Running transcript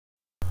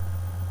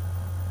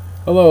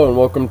Hello and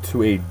welcome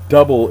to a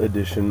double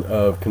edition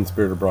of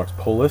Conspirator Brock's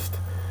pull list.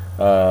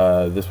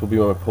 This will be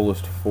my pull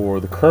list for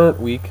the current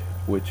week,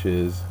 which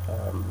is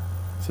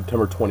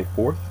September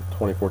 24th,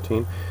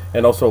 2014,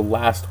 and also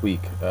last week,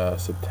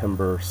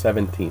 September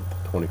 17th,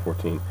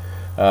 2014.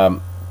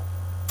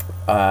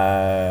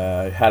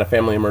 I had a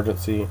family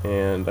emergency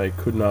and I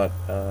could not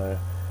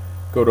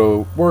go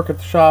to work at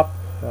the shop.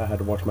 I had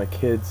to watch my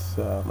kids.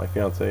 My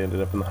fiance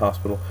ended up in the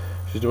hospital.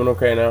 She's doing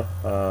okay now.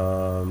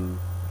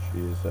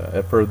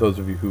 For those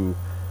of you who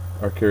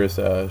are curious,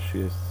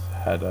 she's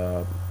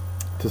had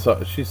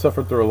she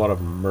suffered through a lot of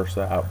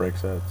MRSA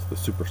outbreaks. It's the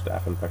super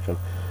staph infection.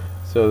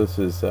 So this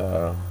is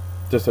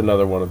just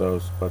another one of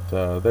those.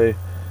 But they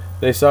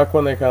suck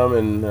when they come,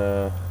 and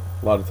a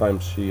lot of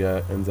times she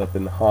ends up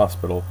in the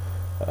hospital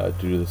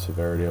due to the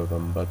severity of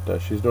them. But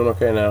she's doing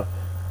okay now,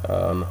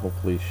 and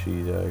hopefully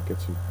she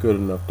gets a good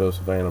enough dose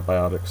of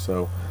antibiotics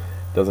so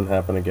it doesn't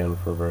happen again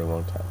for a very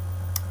long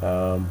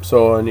time.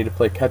 So I need to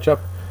play catch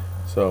up.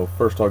 So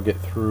first I'll get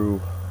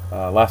through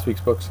last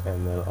week's books,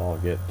 and then I'll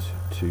get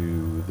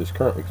to this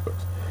current week's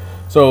books.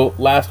 So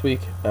last week,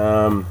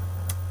 got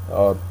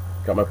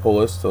my pull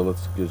list, so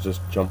let's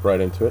just jump right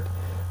into it.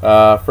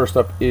 First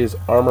up is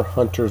Armor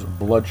Hunter's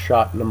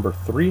Bloodshot number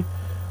 3.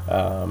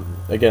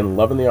 Again,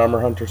 loving the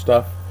Armor Hunter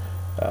stuff.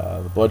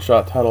 The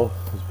Bloodshot title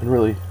has been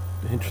really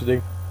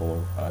interesting.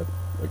 Okay,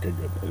 good,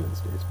 it didn't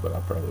sneeze, but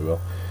I probably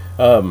will.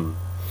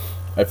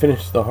 I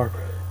finished the Harbor.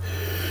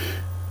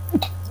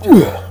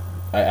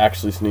 I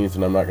actually sneezed,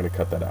 and I'm not going to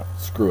cut that out.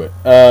 Screw it.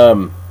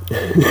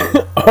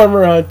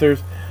 Armor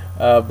Hunters,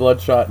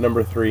 Bloodshot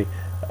number 3.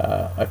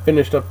 I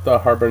finished up the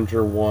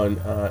Harbinger one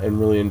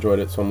and really enjoyed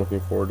it, so I'm looking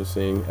forward to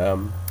seeing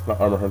how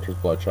Armor Hunter's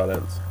Bloodshot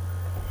ends.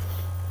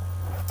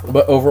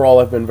 But overall,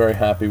 I've been very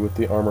happy with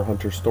the Armor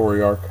Hunter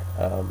story arc.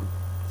 So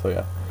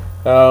yeah.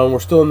 We're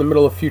still in the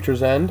middle of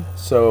Future's End,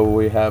 so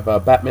we have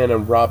Batman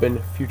and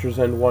Robin Future's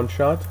End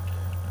one-shot.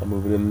 I'll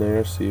move it in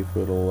there, see if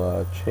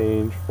it'll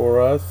change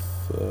for us.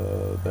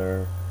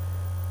 There.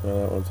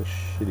 That one's a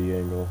shitty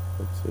angle.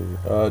 Let's see.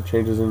 It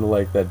changes into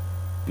like that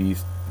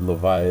beast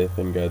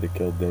Leviathan guy that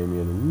killed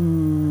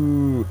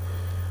Damien. Ooh.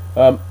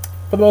 For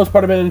the most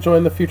part, I've been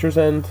enjoying the Future's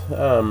End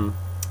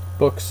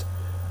books.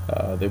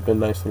 They've been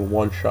nice little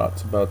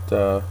one-shots about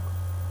 4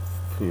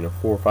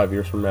 or 5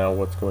 years from now,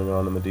 what's going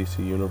on in the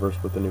DC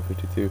universe with the New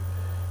 52.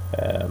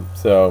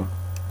 But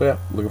yeah,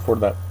 looking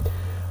forward to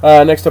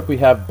that. Next up, we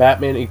have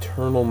Batman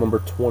Eternal number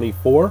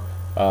 24.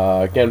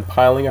 Again,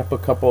 piling up a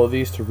couple of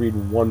these to read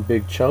in one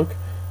big chunk,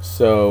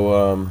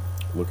 so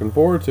looking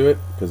forward to it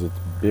because it's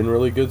been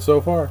really good so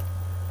far.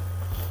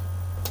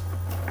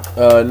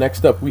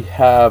 Next up, we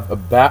have a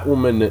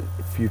Batwoman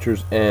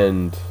Future's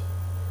End.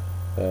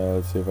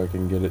 Let's see if I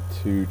can get it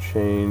to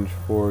change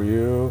for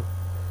you.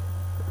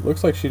 It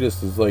looks like she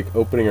just is like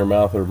opening her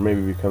mouth, or maybe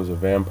becomes a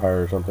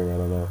vampire or something. I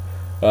don't know.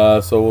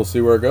 So we'll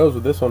see where it goes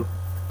with this one.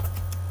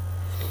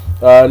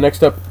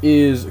 Next up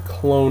is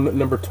Clone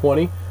number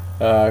 20.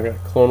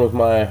 Clone was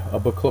a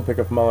book club pick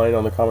of mine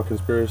on the Comic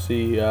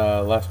Conspiracy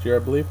last year, I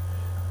believe.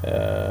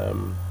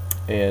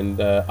 And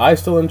I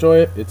still enjoy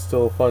it. It's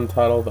still a fun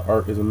title. The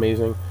art is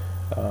amazing.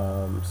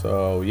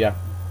 So yeah,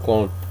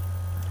 Clone.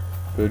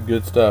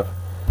 Good stuff.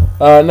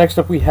 Next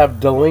up, we have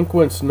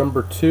Delinquents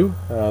number 2,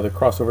 the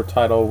crossover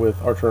title with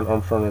Archer and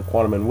Armstrong and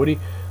Quantum and Woody.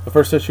 The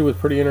first issue was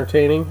pretty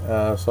entertaining,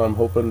 so I'm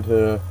hoping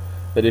that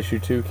issue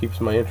 2 keeps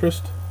my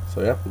interest.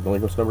 So yeah,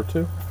 Delinquents number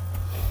 2.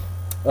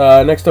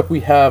 Next up, we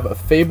have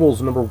Fables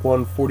number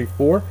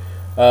 144.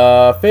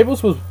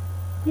 Fables was,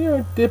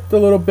 dipped a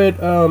little bit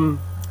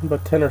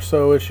about 10 or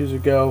so issues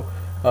ago,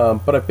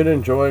 but I've been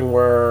enjoying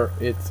where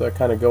it's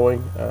kind of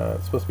going.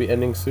 It's supposed to be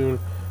ending soon,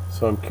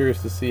 so I'm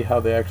curious to see how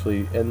they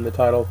actually end the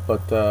title.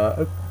 But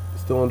I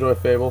still enjoy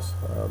Fables.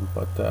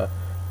 But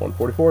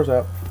 144 is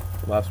out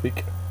last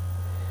week.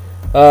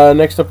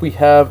 Next up, we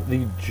have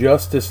the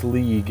Justice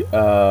League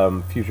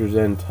Future's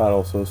End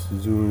title. So let's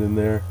zoom in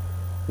there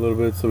a little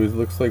bit. So it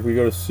looks like we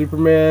go to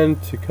Superman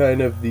to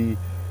kind of the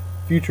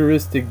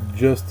futuristic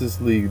Justice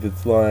League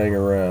that's lying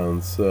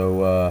around.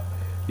 So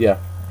yeah,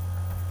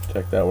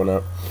 check that one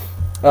out.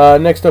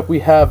 Next up, we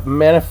have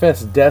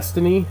Manifest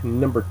Destiny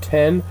number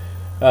 10.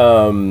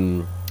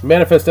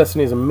 Manifest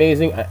Destiny is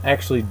amazing. I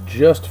actually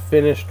just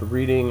finished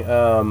reading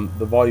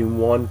the Volume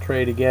 1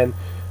 trade again,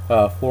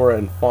 Flora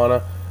and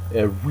Fauna.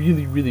 A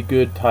really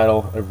good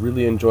title. I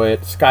really enjoy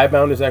it.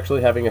 Skybound is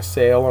actually having a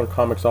sale on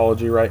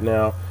Comixology right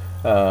now.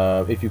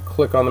 If you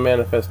click on the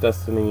Manifest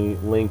Destiny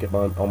link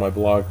on my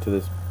blog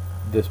to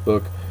this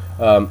book,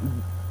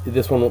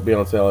 this one won't be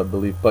on sale, I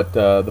believe, but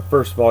the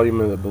first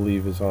volume, I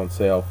believe, is on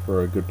sale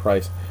for a good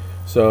price.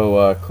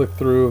 So click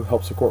through,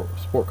 help support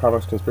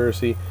Comics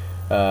Conspiracy,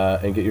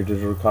 and get your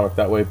digital comic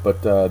that way.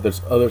 But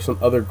there's some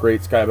other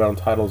great Skybound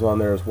titles on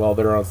there as well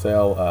that are on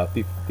sale.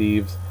 Thief of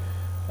Thieves,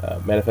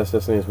 Manifest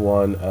Destiny is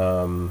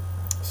one.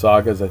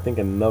 Saga is, I think,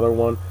 another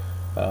one.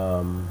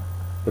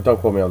 But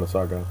don't quote me on the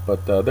Saga.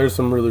 But there's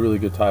some really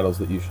good titles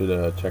that you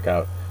should check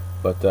out.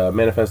 But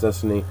Manifest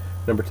Destiny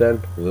number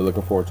 10, really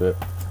looking forward to it.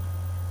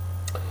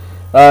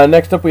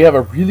 Next up, we have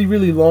a really,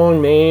 really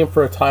long name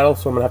for a title,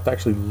 so I'm going to have to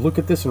actually look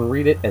at this and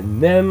read it,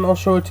 and then I'll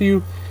show it to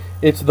you.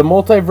 It's the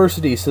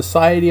Multiversity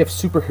Society of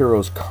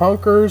Superheroes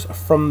Conquers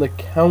from the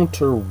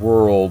Counter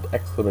World!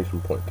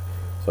 Exclamation point.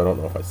 So I don't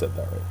know if I said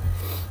that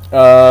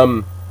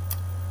right.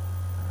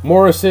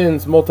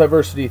 Morrison's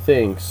Multiversity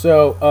thing.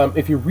 So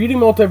if you're reading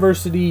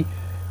Multiversity,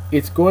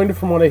 it's going to,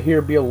 from what I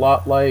hear, be a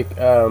lot like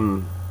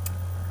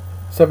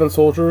Seven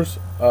Soldiers,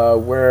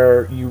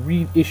 where you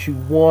read issue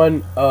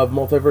 1 of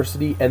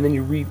Multiversity, and then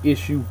you read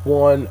issue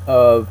 1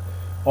 of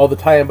all the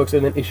tie-in books,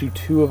 and then issue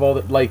 2 of all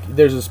the, like,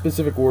 there's a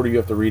specific order you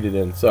have to read it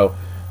in. So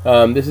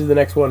this is the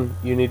next one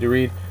you need to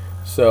read.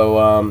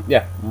 So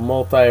yeah,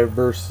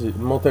 Multiversity,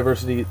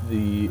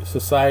 the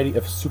Society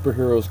of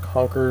Superheroes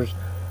Conquers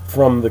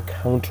from the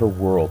Counter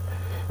World.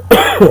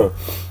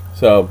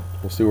 So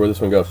we'll see where this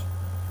one goes.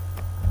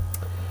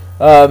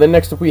 Then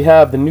next up we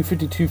have the New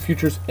 52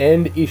 Futures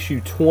End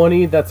issue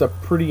 20. That's a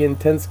pretty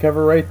intense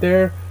cover right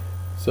there.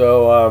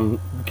 So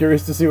I'm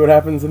curious to see what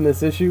happens in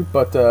this issue.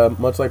 But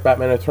much like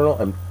Batman Eternal,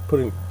 I'm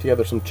putting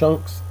together some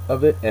chunks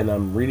of it and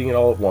I'm reading it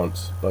all at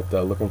once. But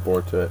looking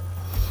forward to it.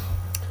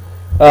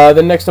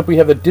 Then next up we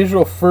have the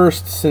Digital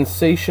First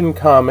Sensation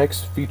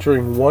Comics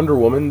featuring Wonder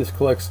Woman. This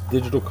collects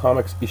Digital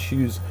Comics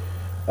issues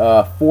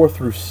 4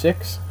 through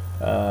 6.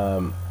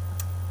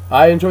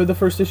 I enjoyed the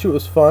first issue. It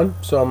was fun,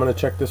 so I'm going to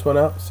check this one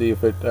out, see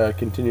if it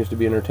continues to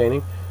be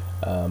entertaining.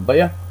 But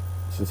yeah,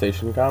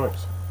 Sensation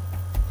Comics.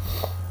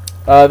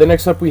 Then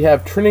next up we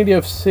have Trinity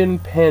of Sin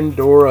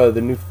Pandora,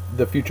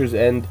 the Future's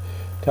End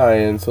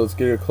tie-in. So let's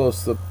get a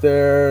close up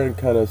there and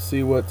kind of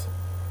see what's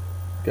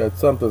got.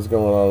 Something's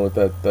going on with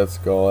that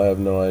skull. I have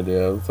no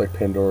idea. It's like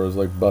Pandora's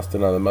like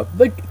busting out of the mouth.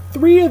 Like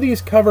 3 of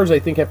these covers I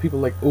think have people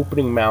like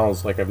opening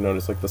mouths, like I've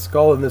noticed. Like the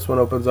skull in this one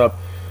opens up.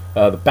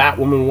 The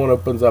Batwoman one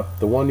opens up.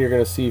 The one you're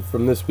going to see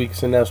from this week,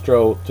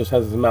 Sinestro, just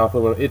has his mouth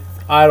open.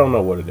 I don't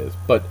know what it is,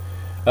 but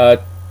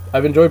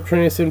I've enjoyed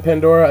Trinity of Sin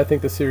Pandora. I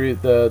think the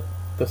series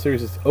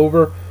is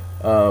over.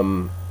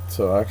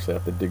 So I actually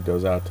have to dig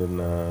those out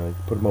and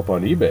put them up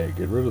on eBay.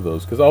 Get rid of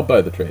those because I'll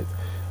buy the trades.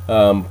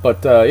 But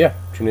yeah,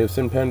 Trinity of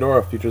Sin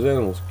Pandora, Futures End.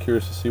 I was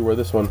curious to see where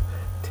this one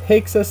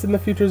takes us in the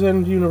Futures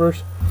End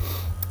universe.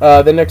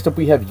 Then next up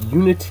we have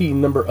Unity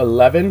number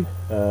 11.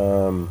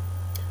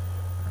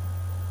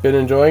 Been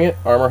enjoying it.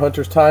 Armor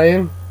Hunters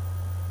tie-in.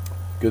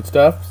 Good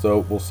stuff. So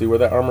we'll see where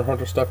that Armor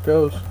Hunter stuff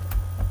goes.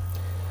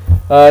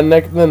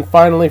 Then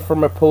finally, for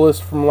my pull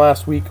list from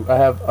last week, I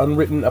have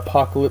Unwritten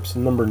Apocalypse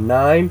number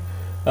 9.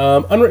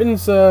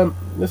 Unwritten's,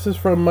 this is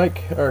from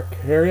Mike or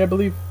Carey, I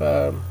believe.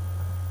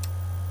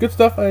 Good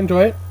stuff. I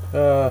enjoy it.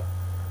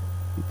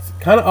 It's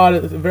kind of odd.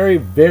 It's very,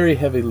 very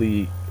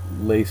heavily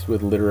laced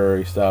with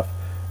literary stuff.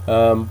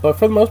 But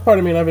for the most part,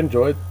 I mean, I've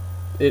enjoyed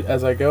it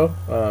as I go.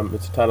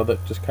 It's a title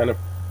that just kind of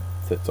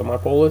sits on my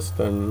pull list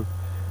and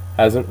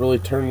hasn't really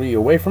turned me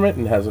away from it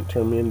and hasn't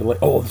turned me into like,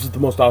 oh, this is the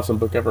most awesome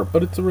book ever.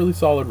 But it's a really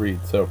solid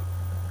read. So,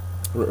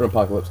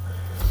 Apocalypse.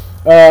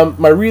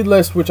 My read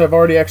list, which I've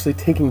already actually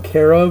taken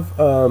care of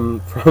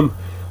from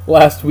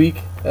last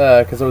week,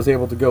 because I was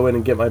able to go in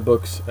and get my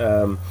books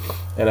and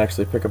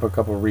actually pick up a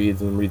couple of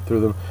reads and read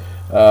through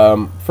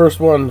them. First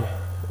one,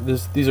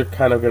 these are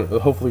kind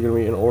of hopefully going to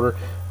be in order.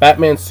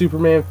 Batman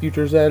Superman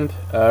Futures End.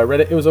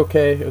 Read it. It was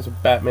okay. It was a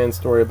Batman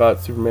story about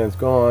Superman's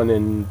gone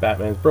and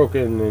Batman's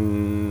broken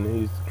and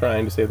he's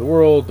trying to save the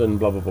world and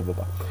blah blah blah blah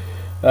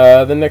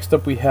blah. Then next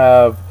up we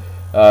have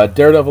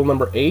Daredevil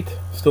number 8.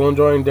 Still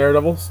enjoying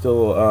Daredevil.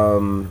 Still, I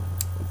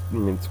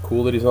mean, it's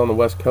cool that he's on the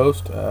West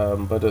Coast,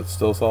 but it's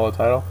still a solid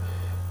title.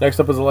 Next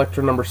up is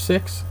Elektra number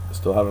 6.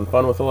 Still having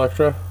fun with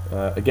Elektra.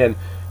 Again,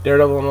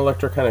 Daredevil and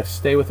Elektra kind of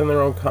stay within their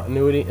own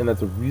continuity, and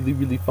that's a really,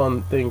 really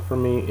fun thing for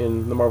me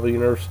in the Marvel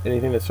Universe.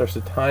 Anything that starts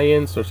to tie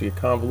in starts to get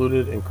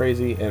convoluted and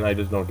crazy, and I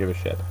just don't give a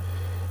shit.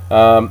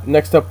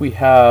 Next up, we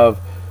have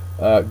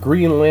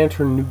Green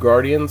Lantern New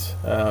Guardians.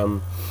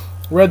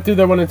 Read through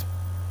that one.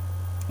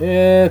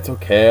 It's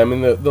okay. I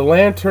mean, the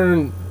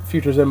Lantern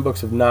Futures End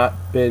books have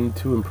not been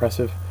too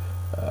impressive,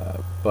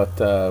 but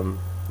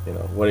you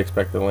know what do you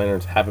expect? The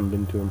Lanterns haven't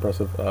been too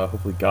impressive.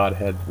 Hopefully,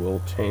 Godhead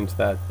will change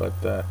that,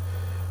 but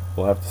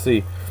we'll have to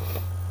see.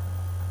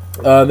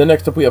 Then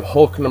next up we have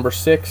Hulk number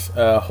 6.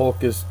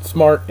 Hulk is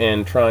smart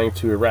and trying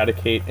to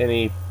eradicate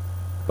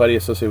anybody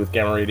associated with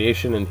gamma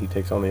radiation, and he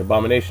takes on the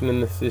Abomination in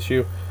this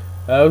issue.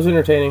 It was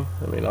entertaining.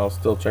 I mean, I'll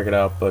still check it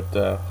out, but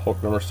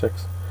Hulk number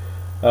 6.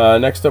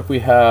 Next up we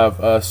have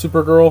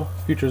Supergirl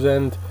Futures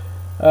End.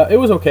 It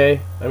was okay.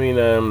 I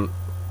mean,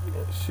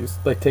 she's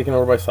like taken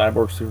over by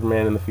Cyborg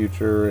Superman in the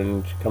future,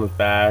 and she comes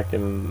back,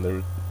 and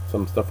there's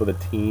some stuff with a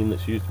team that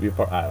she used to be a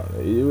part. I don't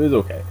know. It was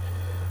okay.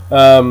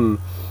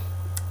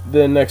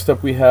 Then next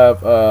up we have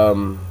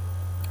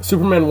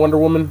Superman Wonder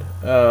Woman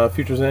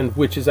Futures End,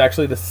 which is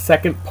actually the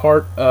second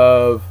part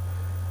of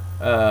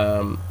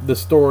the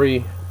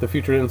story, the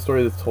Future End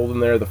story that's told in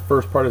there. The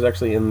first part is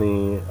actually in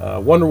the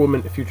Wonder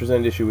Woman Futures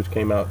End issue, which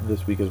came out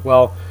this week as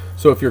well.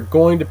 So if you're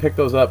going to pick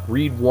those up,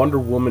 read Wonder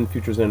Woman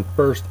Futures End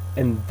first,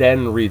 and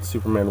then read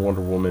Superman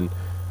Wonder Woman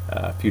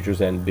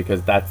Futures End,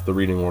 because that's the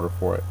reading order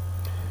for it.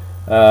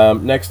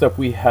 Next up,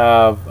 we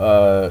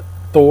have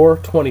Thor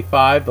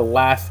 25, the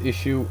last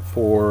issue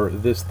for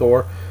this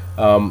Thor.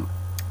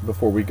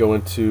 Before we go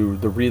into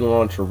the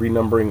relaunch or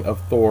renumbering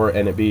of Thor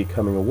and it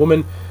becoming a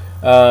woman.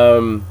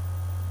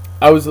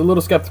 I was a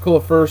little skeptical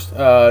at first.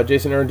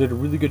 Jason Aaron did a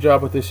really good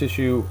job with this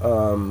issue,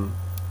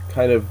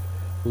 kind of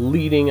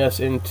leading us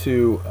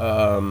into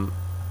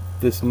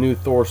this new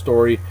Thor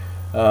story.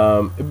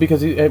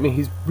 Because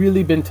he's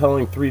really been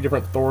telling 3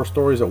 different Thor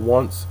stories at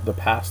once: the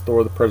past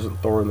Thor, the present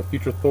Thor, and the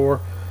future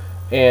Thor.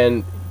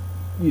 And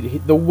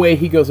the way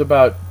he goes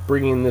about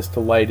bringing this to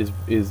light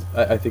is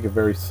I think, a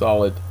very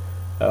solid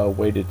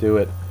way to do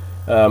it.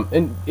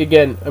 And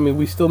again,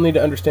 we still need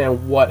to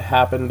understand what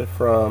happened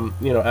from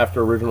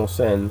after Original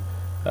Sin,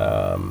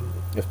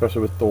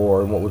 especially with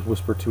Thor and what was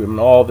whispered to him and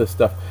all this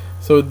stuff.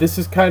 So this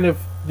is kind of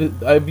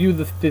I view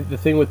the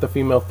thing with the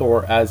female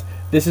Thor as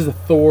this is a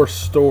Thor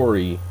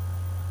story.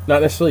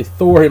 Not necessarily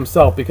Thor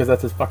himself, because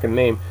that's his fucking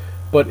name,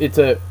 but it's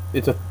a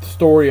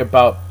story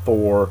about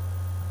Thor,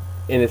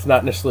 and it's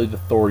not necessarily the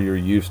Thor you're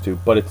used to,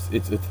 but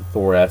it's a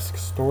Thor-esque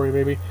story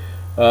maybe.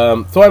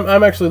 So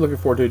I'm actually looking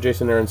forward to it.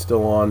 Jason Aaron's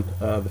still on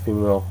the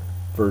female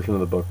version of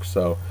the book,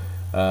 so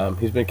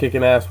he's been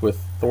kicking ass with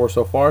Thor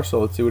so far.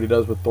 So let's see what he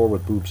does with Thor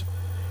with boobs.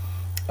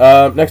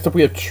 Next up,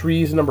 we have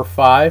Trees number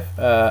 5.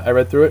 I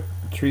read through it.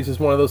 Trees is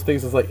one of those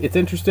things that's like, it's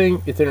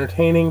interesting, it's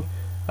entertaining.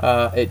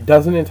 It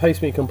doesn't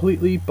entice me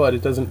completely, but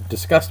it doesn't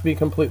disgust me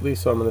completely,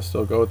 so I'm going to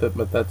still go with it.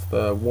 But that's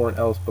the Warren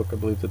Ellis book, I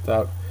believe that's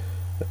out.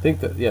 I think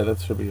that, yeah, that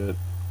should be it.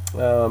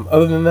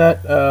 Other than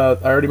that, I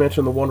already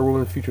mentioned the Wonder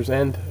Woman Future's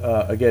End.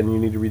 Again, you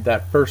need to read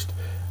that first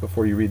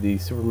before you read the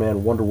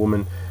Superman Wonder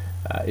Woman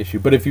issue.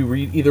 But if you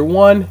read either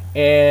one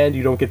and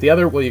you don't get the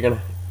other, well,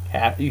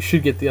 you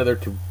should get the other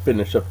to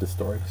finish up the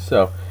story.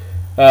 So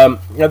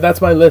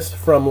that's my list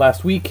from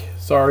last week.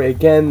 Sorry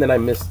again that I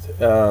missed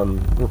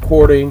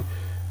recording.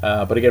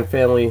 But again,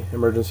 family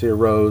emergency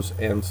arose,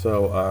 and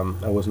so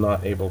I was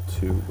not able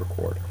to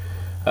record.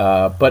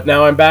 But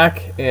now I'm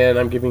back, and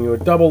I'm giving you a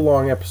double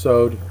long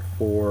episode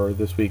for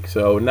this week.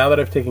 So now that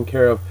I've taken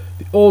care of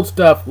the old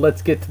stuff,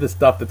 let's get to the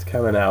stuff that's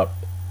coming out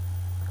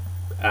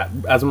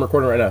as I'm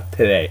recording right now,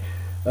 today.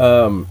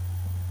 So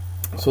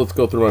let's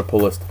go through my pull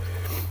list.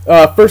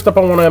 First up,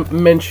 I want to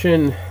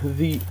mention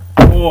the...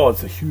 Oh,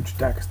 it's a huge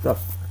stack of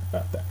stuff.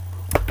 Not that.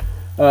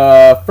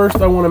 First,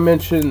 I want to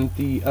mention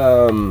the...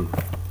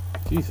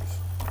 Jesus,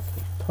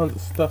 tons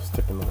of stuff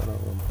sticking to that.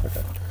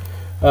 Okay.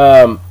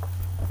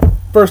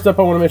 First up,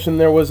 I want to mention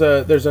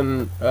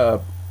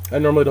I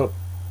normally don't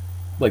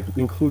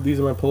include these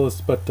in my pull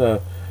list, but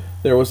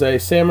there was a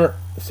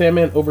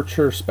Sandman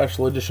Overture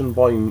Special Edition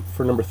Volume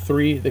for number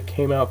 3 that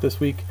came out this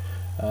week.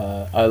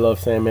 I love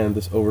Sandman.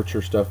 This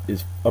Overture stuff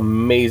is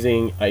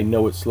amazing. I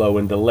know it's slow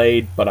and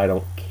delayed, but I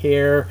don't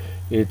care.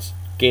 It's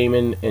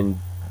Gaiman and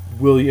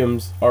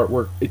Williams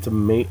artwork.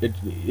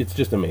 It's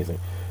just amazing.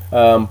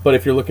 But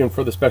if you're looking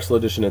for the special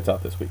edition, it's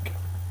out this week.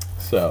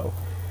 So,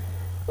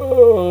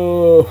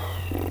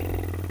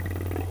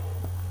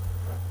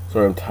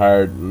 sorry, I'm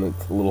tired and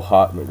it's a little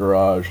hot in the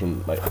garage,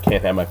 and I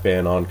can't have my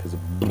fan on because of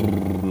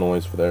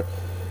noise for there.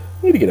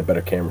 I need to get a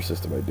better camera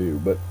system. I do,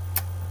 but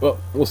well,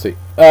 we'll see.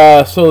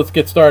 So let's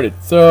get started.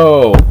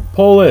 So,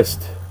 pull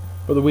list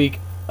for the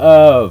week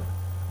of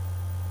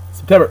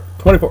September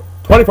 24,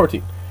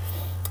 2014.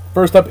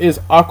 First up is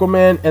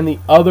Aquaman and the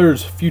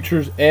Others: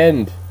 Future's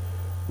End.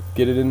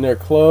 Get it in there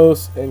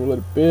close, angle it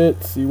a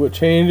bit, see what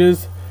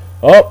changes.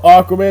 Oh,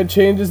 Aquaman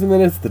changes, and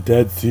then it's the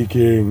Dead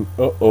Seeking.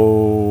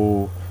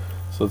 Uh-oh.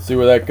 So let's see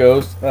where that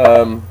goes.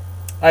 I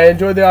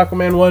enjoyed the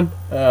Aquaman one.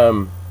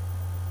 It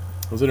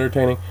was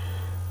entertaining,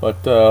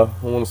 but I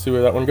want to see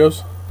where that one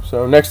goes.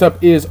 So next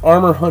up is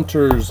Armor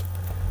Hunters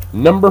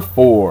number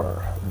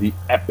 4, The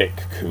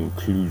Epic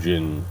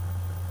Conclusion.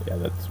 Yeah,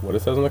 that's what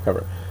it says on the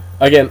cover.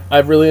 Again,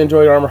 I've really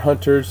enjoyed Armor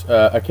Hunters.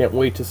 I can't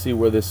wait to see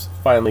where this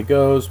finally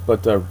goes,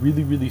 but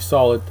really, really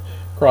solid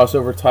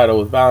crossover title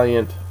with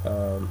Valiant.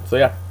 So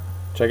yeah,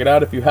 check it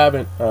out if you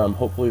haven't.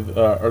 Hopefully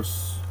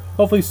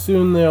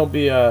soon they'll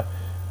be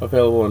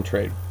available in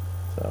trade.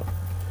 So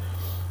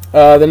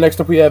then next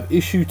up we have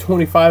issue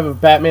 25 of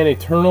Batman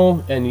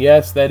Eternal, and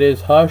yes, that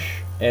is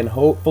Hush, and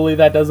hopefully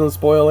that doesn't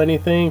spoil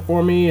anything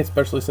for me,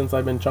 especially since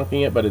I've been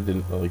chunking it, but it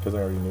didn't really because I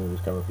already knew it was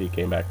coming if he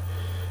came back.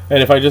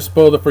 And if I just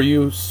spoiled it for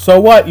you,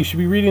 so what? You should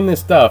be reading this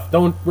stuff.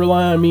 Don't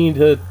rely on me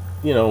to,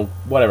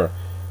 whatever.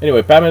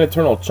 Anyway, Batman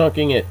Eternal,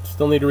 chunking it.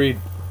 Still need to read.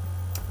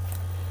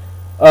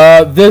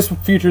 This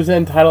Future's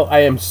End title I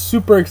am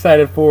super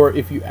excited for.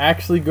 If you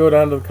actually go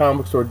down to the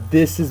comic book store,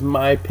 this is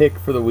my pick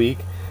for the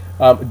week.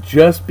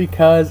 Just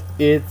because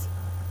it's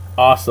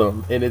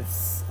awesome. And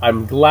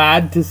I'm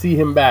glad to see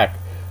him back.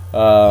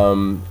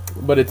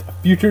 But it's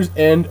Future's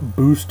End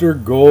Booster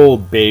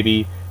Gold,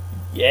 baby.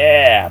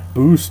 Yeah,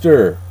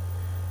 Booster.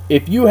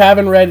 If you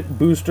haven't read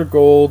Booster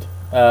Gold,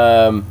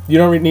 you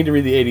don't need to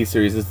read the 80s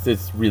series.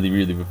 It's really,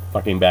 really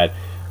fucking bad.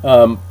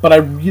 But I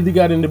really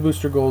got into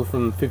Booster Gold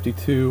from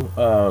 52,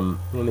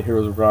 when the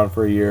heroes were gone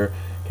for a year.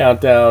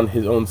 Countdown,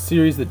 his own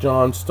series that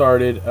John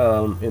started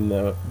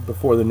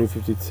before the New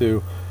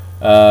 52.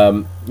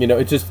 You know,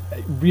 it just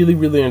really,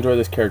 really enjoy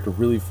this character.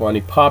 Really fun.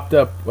 He popped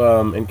up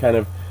and kind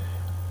of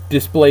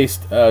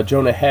displaced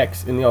Jonah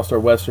Hex in the All-Star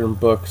Western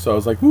book, so I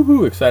was like,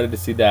 woohoo, excited to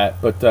see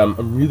that. But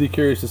I'm really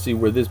curious to see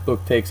where this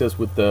book takes us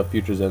with the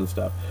Futures End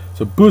stuff.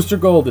 So Booster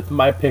Gold, it's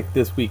my pick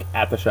this week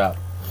at the shop.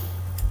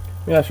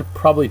 I mean, I should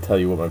probably tell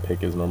you what my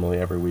pick is normally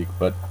every week,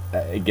 but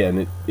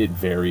again, it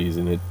varies,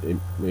 and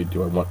we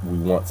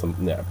want some?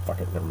 Yeah, fuck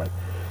it, never mind.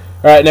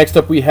 All right, next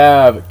up we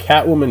have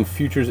Catwoman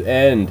Futures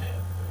End.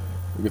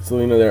 We get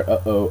Selena there.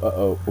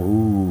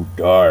 Ooh,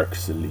 dark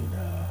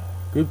Selena.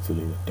 Good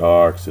Selena.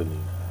 Dark Selena.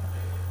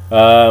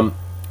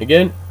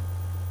 Again,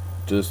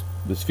 just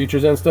this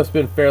Futures End stuff's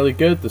been fairly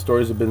good. The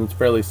stories have been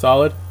fairly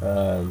solid.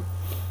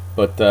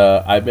 But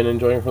I've been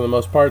enjoying it for the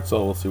most part,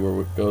 so we'll see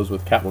where it goes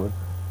with Catwoman.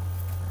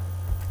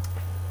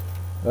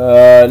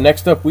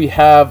 Next up we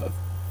have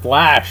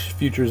Flash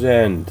Futures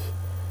End.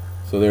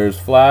 So there's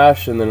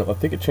Flash, and then I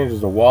think it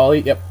changes to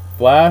Wally. Yep,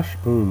 Flash,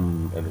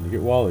 boom, and then you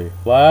get Wally.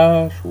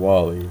 Flash,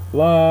 Wally,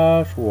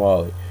 Flash,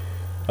 Wally.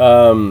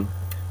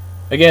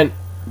 Again,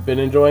 been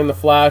enjoying the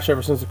Flash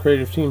ever since the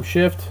creative team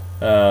shift.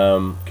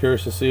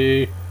 Curious to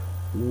see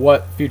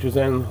what Futures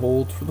End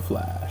holds for the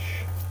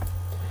Flash.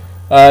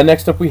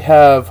 Next up we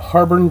have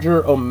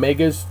Harbinger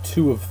Omegas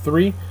 2 of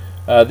 3.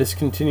 This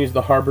continues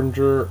the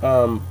Harbinger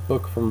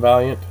book from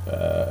Valiant.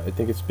 I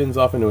think it spins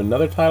off into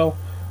another title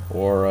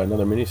or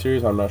another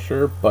miniseries, I'm not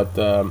sure, but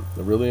I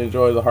really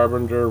enjoy the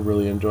Harbinger,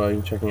 really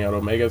enjoying checking out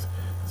Omegas,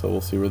 so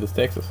we'll see where this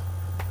takes us.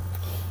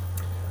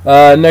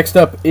 Next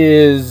up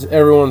is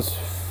everyone's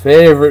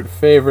favorite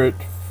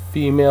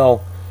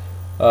female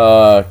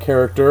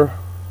character,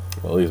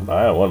 well, at least one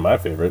of my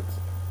favorites,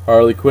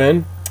 Harley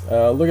Quinn.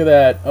 Look at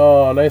that.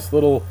 Oh, nice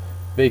little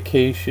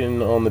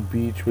vacation on the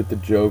beach with the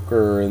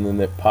Joker, and then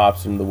it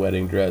pops into the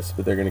wedding dress,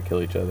 but they're going to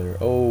kill each other.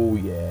 Oh,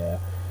 yeah.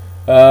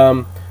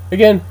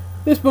 Again,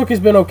 this book has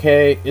been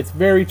okay. It's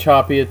very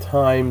choppy at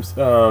times.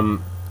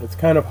 It's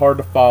kind of hard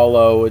to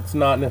follow. It's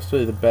not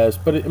necessarily the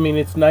best, but I mean,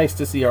 it's nice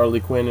to see Harley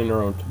Quinn in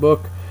her own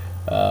book.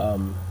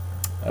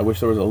 I wish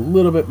there was a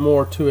little bit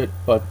more to it,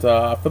 but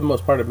for the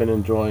most part, I've been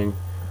enjoying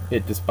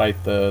it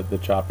despite the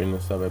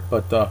choppiness of it.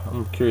 But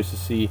I'm curious to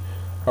see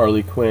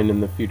Harley Quinn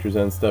and the Futures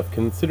End stuff,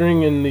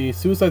 considering in the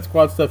Suicide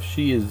Squad stuff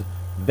she is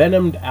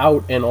venomed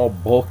out and all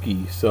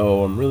bulky,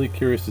 so I'm really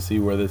curious to see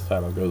where this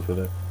title goes with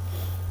it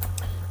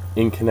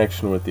in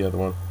connection with the other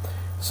one.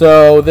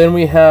 So then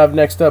we have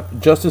next up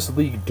Justice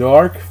League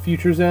Dark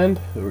Futures End.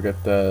 We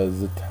got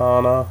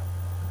Zatanna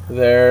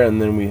there,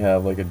 and then we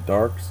have like a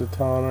Dark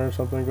Zatanna or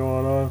something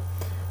going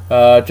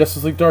on.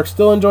 Justice League Dark,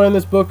 still enjoying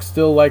this book,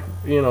 still like,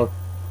 you know,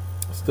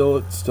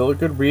 still a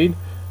good read.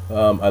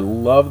 I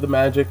love the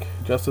Magic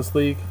Justice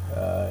League,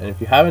 and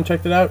if you haven't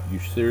checked it out, you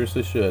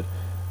seriously should.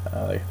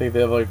 I think they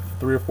have like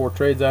 3 or 4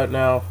 trades out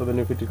now for the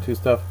New 52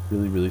 stuff.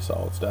 Really, really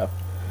solid stuff.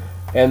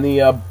 And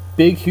the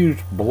big, huge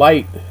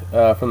Blight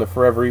from the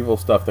Forever Evil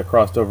stuff that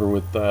crossed over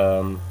with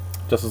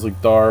Justice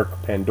League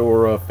Dark,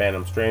 Pandora,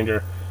 Phantom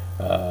Stranger.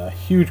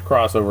 Huge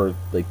crossover,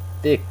 like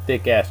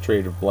thick ass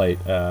trade of Blight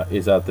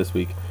is out this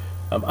week.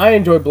 I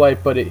enjoyed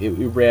Blight, but it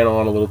ran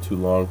on a little too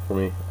long for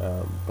me.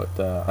 But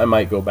I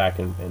might go back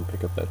and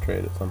pick up that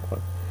trade at some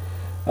point.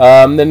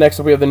 Then next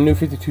up we have the New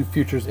 52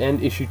 Futures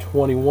End issue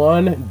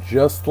 21,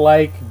 just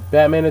like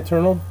Batman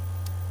Eternal.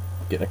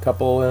 Getting a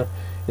couple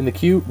in the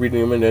queue,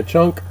 reading them in a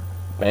chunk.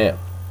 Bam.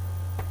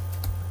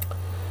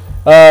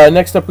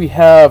 Next up we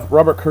have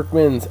Robert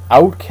Kirkman's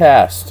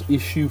Outcast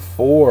issue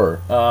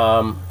 4.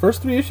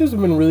 First 3 issues have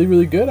been really,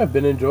 really good. I've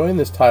been enjoying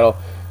this title.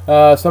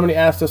 Somebody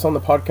asked us on the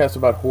podcast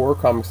about horror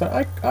comics.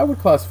 I would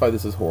classify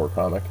this as horror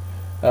comic.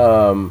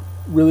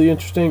 Really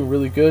interesting,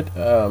 really good.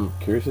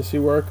 Curious to see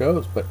where it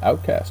goes, but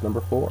Outcast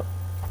number 4.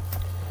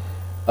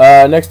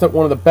 Next up,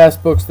 one of the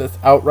best books that's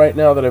out right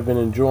now that I've been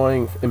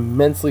enjoying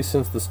immensely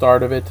since the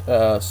start of it,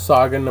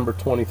 Saga number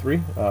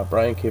 23.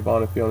 Brian K.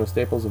 Vaughan and Fiona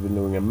Staples have been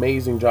doing an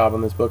amazing job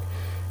on this book.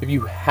 If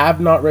you have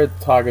not read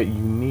Saga, you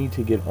need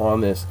to get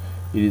on this.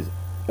 It is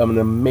an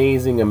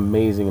amazing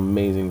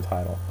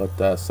title.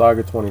 But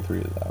Saga 23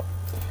 is out.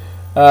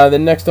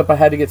 Then next up, I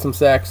had to get some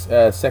Sex.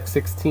 Sex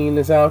 16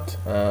 is out.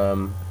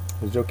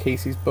 It's Joe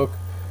Casey's book.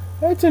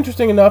 It's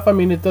interesting enough. I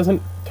mean, it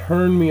doesn't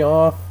turn me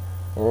off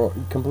or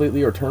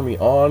completely or turn me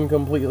on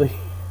completely,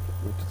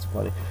 which is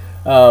funny.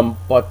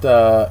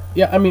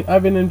 Yeah, I mean,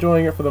 I've been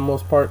enjoying it for the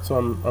most part, so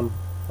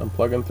I'm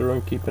plugging through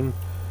and keeping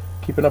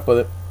up with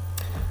it.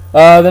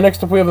 Then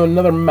next up we have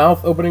another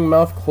mouth opening,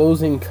 mouth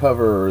closing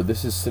cover.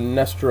 This is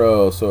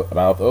Sinestro. So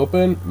mouth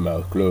open,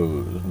 mouth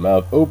closed,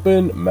 mouth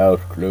open,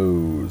 mouth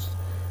closed.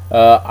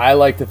 I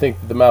like to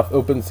think that the mouth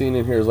open scene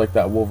in here is like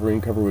that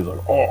Wolverine cover where he's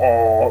like,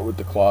 oh, with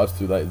the claws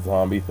through that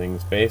zombie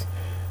thing's face.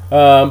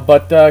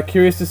 But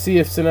curious to see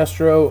if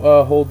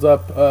Sinestro holds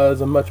up as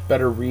a much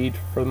better read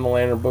from the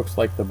Lantern books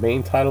like the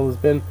main title has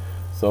been.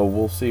 So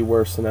we'll see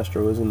where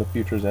Sinestro is in the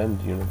Futures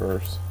End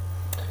universe.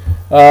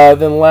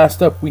 Then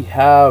last up we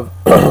have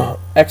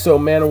Exo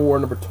Manowar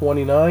number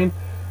 29.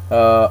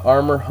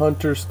 Armor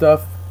Hunter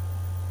stuff.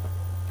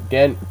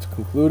 Again, it's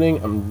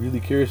concluding. I'm really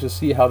curious to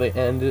see how they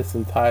end this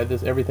and tie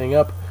everything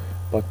up.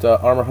 But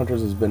Armor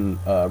Hunters has been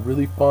a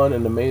really fun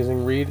and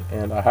amazing read,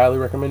 and I highly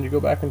recommend you go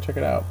back and check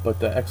it out. But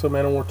Exo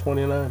Manowar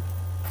 29.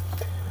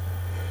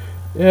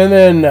 And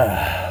then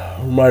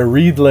my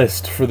read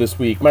list for this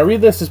week. My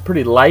read list is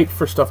pretty light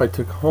for stuff I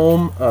took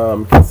home,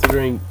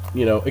 considering,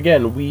 you know,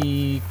 again,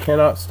 we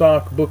cannot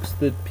stock books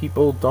that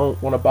people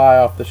don't want to buy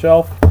off the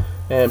shelf,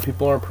 and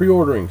people aren't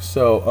pre-ordering.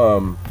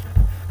 So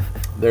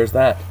there's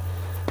that.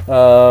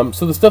 So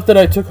the stuff that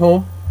I took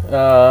home,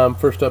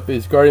 first up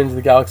is Guardians of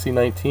the Galaxy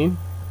 19,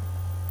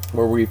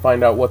 where we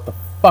find out what the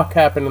fuck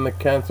happened in the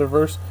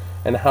Cancerverse,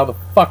 and how the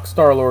fuck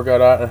Star-Lord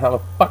got out, and how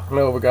the fuck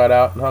Nova got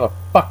out, and how the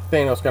fuck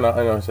Thanos got out.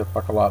 I know I said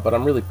fuck a lot, but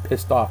I'm really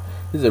pissed off.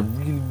 This is a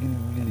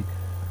really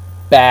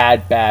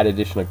bad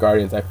edition of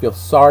Guardians. I feel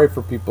sorry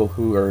for people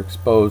who are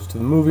exposed to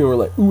the movie and were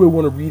like, ooh, I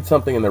want to read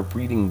something, and they're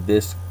reading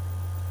this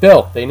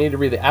filth. They need to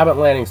read the Abbott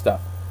Landing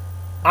stuff.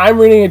 I'm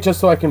reading it just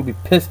so I can be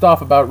pissed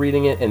off about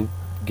reading it and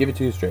give it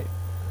to you straight.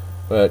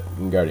 But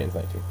Guardians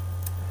 19.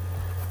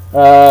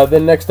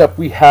 Then next up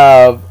we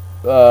have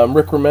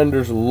Rick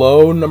Remender's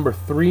Low, number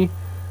 3.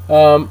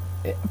 For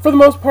the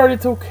most part,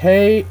 it's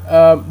okay.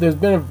 There's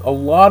been a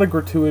lot of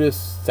gratuitous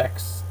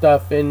sex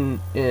stuff in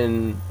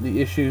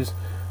the issues,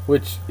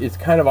 which is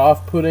kind of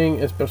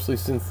off-putting, especially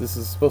since this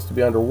is supposed to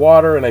be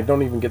underwater, and I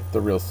don't even get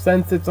the real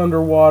sense it's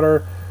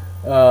underwater.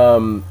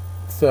 I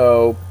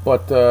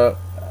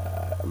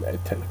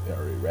technically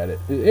already read it.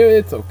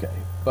 It's okay,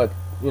 but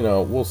you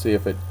know, we'll see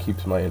if it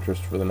keeps my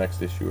interest for the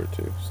next issue or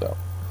two. So,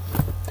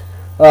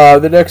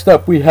 the next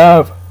up we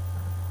have.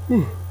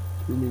 It's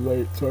really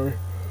late. Sorry.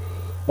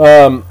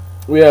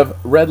 We have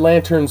Red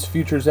Lantern's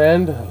Future's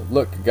End.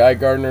 Look, Guy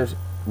Gardner's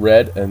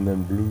red and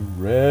then blue,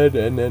 red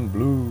and then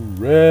blue,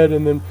 red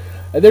and then.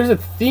 There's a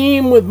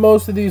theme with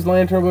most of these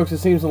Lantern books. It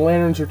seems the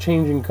lanterns are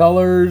changing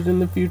colors in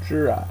the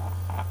future.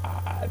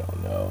 I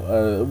don't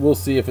know. We'll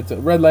see if it's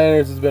Red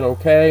Lanterns has been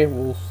okay.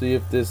 We'll see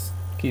if this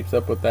keeps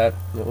up with that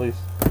at least.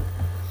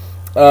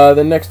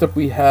 Then next up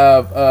we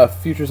have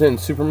Future's End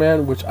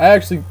Superman, which I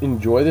actually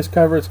enjoy this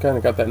cover. It's kind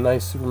of got that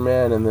nice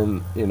Superman, and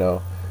then, you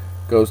know,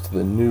 goes to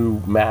the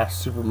new masked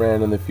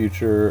Superman in the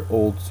future,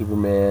 old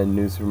Superman,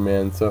 new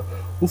Superman. So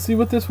we'll see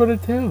what this one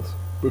entails.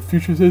 But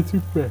Future's End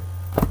Superman.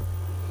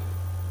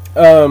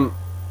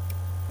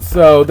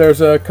 So there's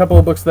a couple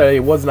of books that I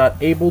was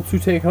not able to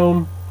take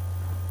home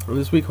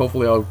this week.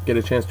 Hopefully I'll get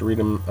a chance to read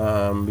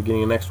them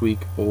beginning of next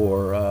week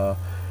or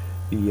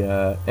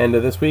the end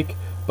of this week.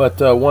 But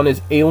one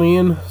is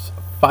Alien,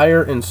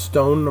 Fire and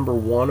Stone, number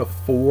 1 of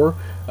 4.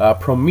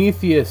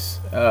 Prometheus,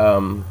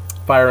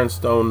 Fire and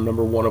Stone,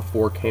 number 1 of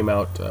 4 came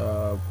out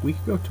a week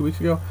ago, 2 weeks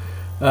ago.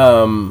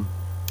 And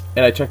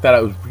I checked that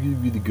out. It was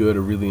really good. I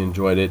really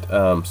enjoyed it.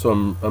 So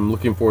I'm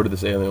looking forward to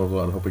this Alien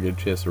one. I hope I get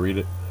a chance to read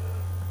it.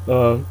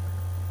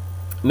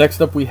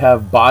 Next up we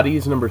have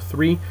Bodies, number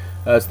 3.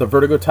 It's the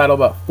Vertigo title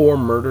about 4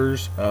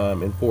 murders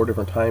in 4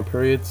 different time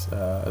periods.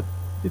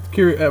 It's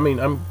curious. I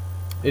mean,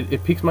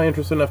 it piques my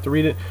interest enough to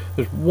read it.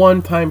 There's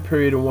one time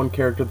period and one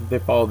character that they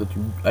follow that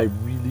I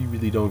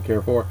really don't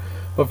care for.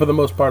 But for the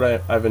most part,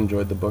 I've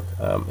enjoyed the book.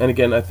 And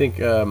again, I think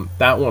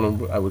that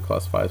one I would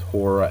classify as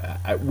horror.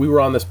 We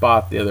were on the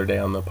spot the other day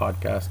on the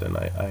podcast, and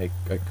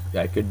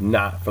I could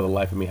not, for the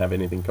life of me, have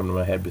anything come to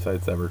my head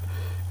besides Severed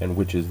and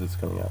Witches that's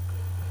coming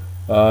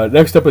out.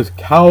 Next up is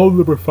Cowl,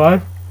 number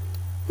 5.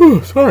 Oh,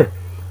 sorry.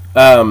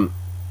 I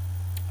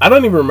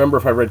don't even remember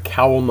if I read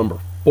Cowl number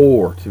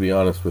 4, to be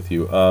honest with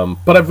you.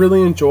 But I've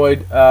really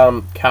enjoyed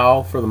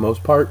Cowl for the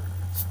most part.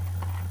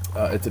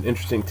 It's an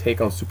interesting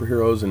take on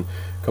superheroes and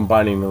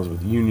combining those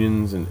with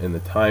unions and the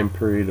time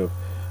period of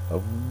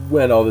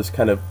when all this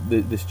kind of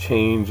this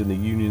change in the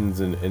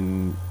unions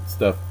and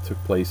stuff took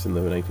place in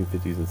the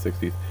 1950s and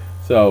 60s.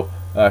 So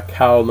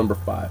Cowl number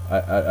 5.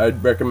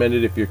 I'd recommend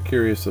it if you're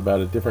curious about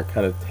a different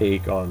kind of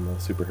take on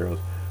superheroes.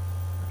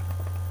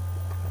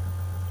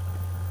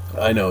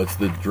 I know it's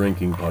the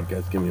drinking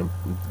podcast.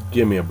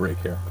 Give me a break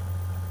here.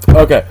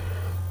 Okay.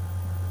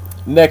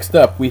 Next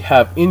up, we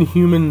have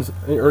Inhuman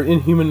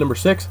number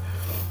 6.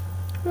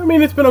 I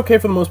mean, it's been okay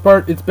for the most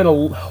part. It's been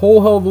a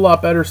whole hell of a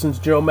lot better since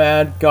Joe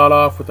Mad got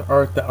off with the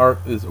art. The art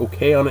is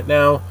okay on it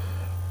now.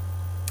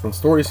 The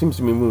story seems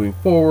to be moving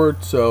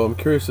forward, so I'm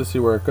curious to see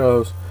where it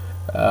goes.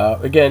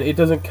 Again, it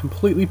doesn't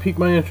completely pique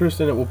my interest,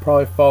 and it will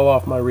probably fall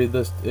off my read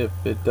list if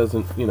it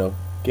doesn't,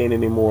 gain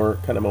any more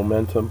kind of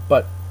momentum.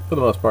 But for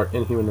the most part,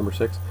 Inhuman number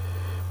 6.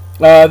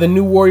 The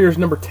New Warriors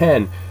number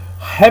 10.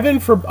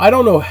 I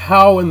don't know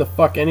how in the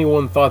fuck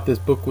anyone thought this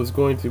book was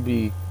going to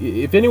be.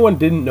 If anyone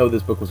didn't know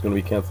this book was going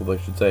to be canceled, I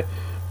should say.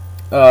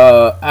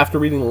 After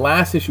reading the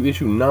last issue,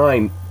 issue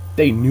 9,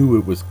 they knew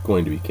it was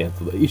going to be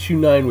canceled. Issue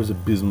 9 was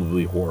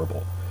abysmally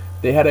horrible.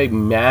 They had a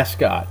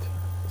mascot,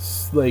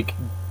 like,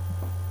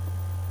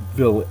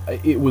 villain.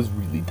 It was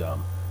really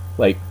dumb.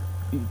 Like,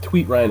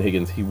 tweet Ryan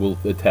Higgins, he will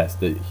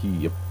attest that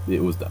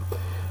it was dumb.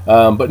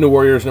 But New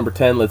Warriors number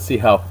 10, let's see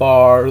how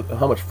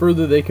much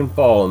further they can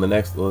fall in the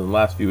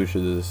last few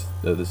issues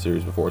of this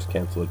series before it's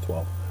canceled at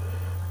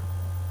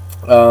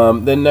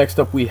 12. Then next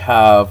up we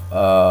have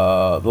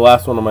the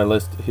last one on my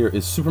list here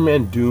is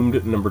Superman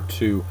Doomed number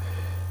 2.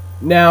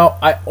 Now,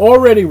 I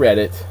already read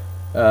it,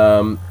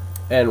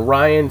 and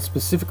Ryan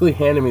specifically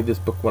handed me this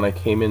book when I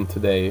came in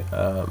today,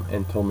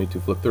 and told me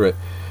to flip through it.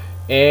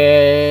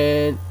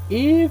 And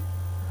if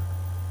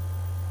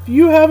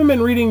you haven't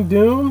been reading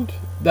Doomed,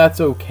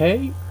 that's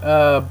okay.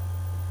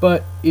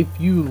 But if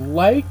you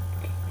like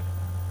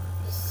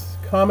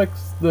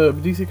comics, the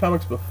DC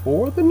comics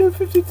before the New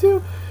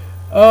 52,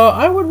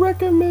 I would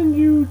recommend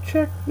you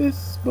check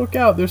this book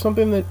out. There's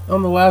something that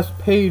on the last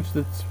page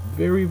that's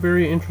very,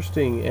 very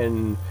interesting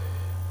and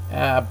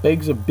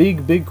begs a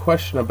big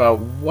question about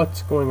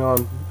what's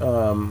going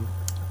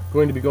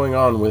to be going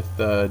on with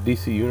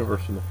DC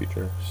Universe in the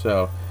future.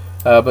 So,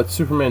 but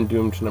Superman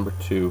Doomed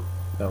 #2,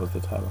 that was the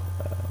title.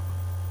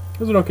 It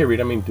was an okay read.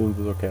 I mean, Doomed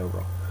was okay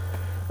overall.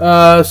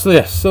 So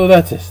yes, so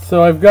that's it.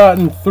 So I've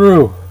gotten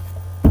through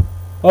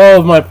all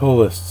of my pull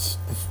lists.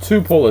 There's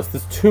 2 pull lists.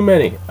 There's too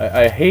many.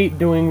 I hate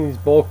doing these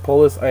bulk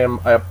pull lists. I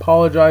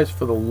apologize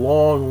for the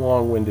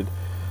long-winded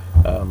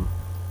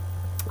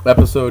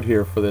episode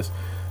here for this.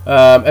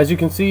 As you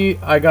can see,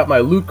 I got my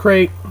loot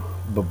crate,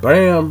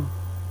 bam,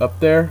 up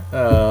there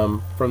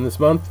from this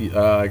month.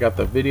 I got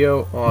the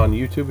video on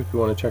YouTube if you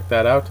want to check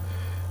that out.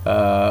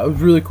 It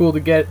was really cool to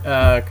get,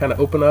 kind of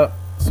open up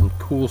some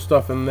cool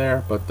stuff in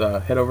there, but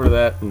head over to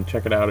that and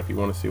check it out if you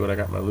want to see what I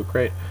got in my loot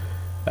crate.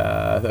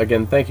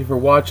 Again, thank you for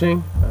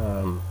watching.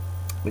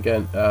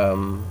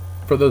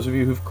 For those of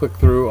you who've clicked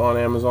through on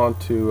Amazon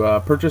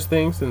to purchase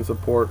things and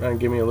support and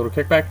give me a little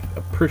kickback,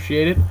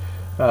 appreciate it.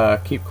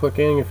 Keep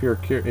clicking if you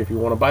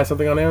want to buy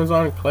something on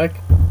Amazon.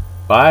 Click,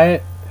 buy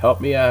it,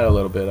 help me out a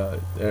little bit.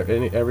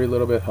 Every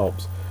little bit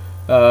helps.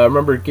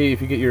 Remember,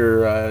 if you get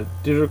your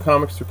digital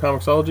comics through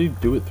Comixology,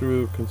 do it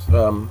through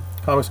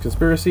Comics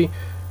Conspiracy,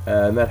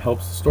 and that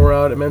helps the store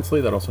out immensely.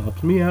 That also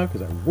helps me out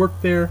because I work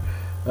there.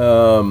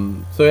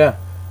 So yeah,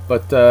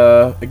 but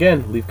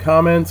again, leave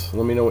comments.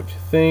 Let me know what you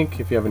think.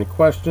 If you have any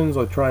questions,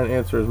 I'll try and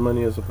answer as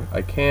many as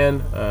I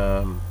can.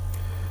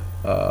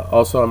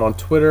 Also, I'm on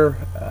Twitter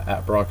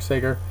at Brock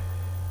Sager,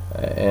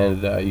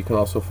 and you can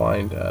also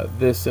find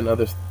this and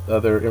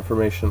other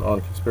information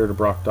on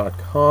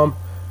conspiratorbrock.com.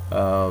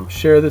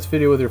 Share this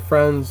video with your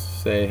friends.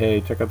 Say,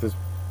 hey, check out this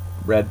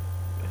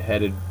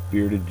red-headed,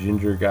 bearded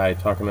ginger guy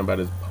talking about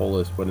his pull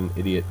list. What an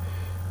idiot!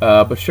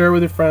 But share it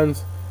with your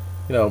friends,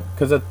 you know,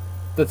 because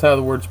that's how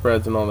the word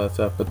spreads and all that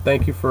stuff. But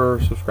thank you for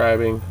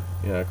subscribing.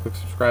 Click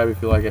subscribe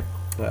if you like it.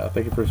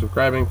 Thank you for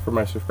subscribing for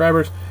my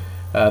subscribers.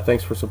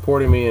 Thanks for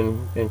supporting me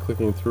and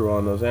clicking through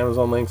on those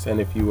Amazon links. And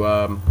if you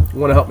want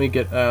to help me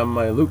get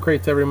my loot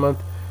crates every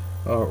month,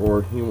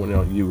 or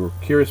you were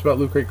curious about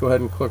loot crate, go ahead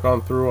and click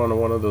on through on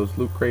one of those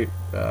loot crate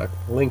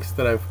links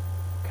that I've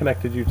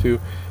connected you to,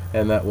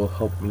 and that will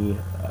help me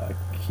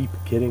keep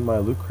getting my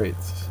loot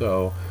crates.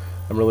 So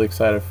I'm really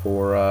excited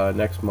for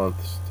next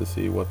month to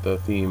see what the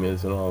theme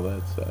is and all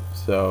that stuff.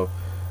 So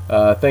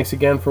thanks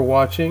again for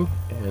watching,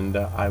 and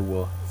I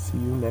will see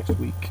you next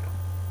week.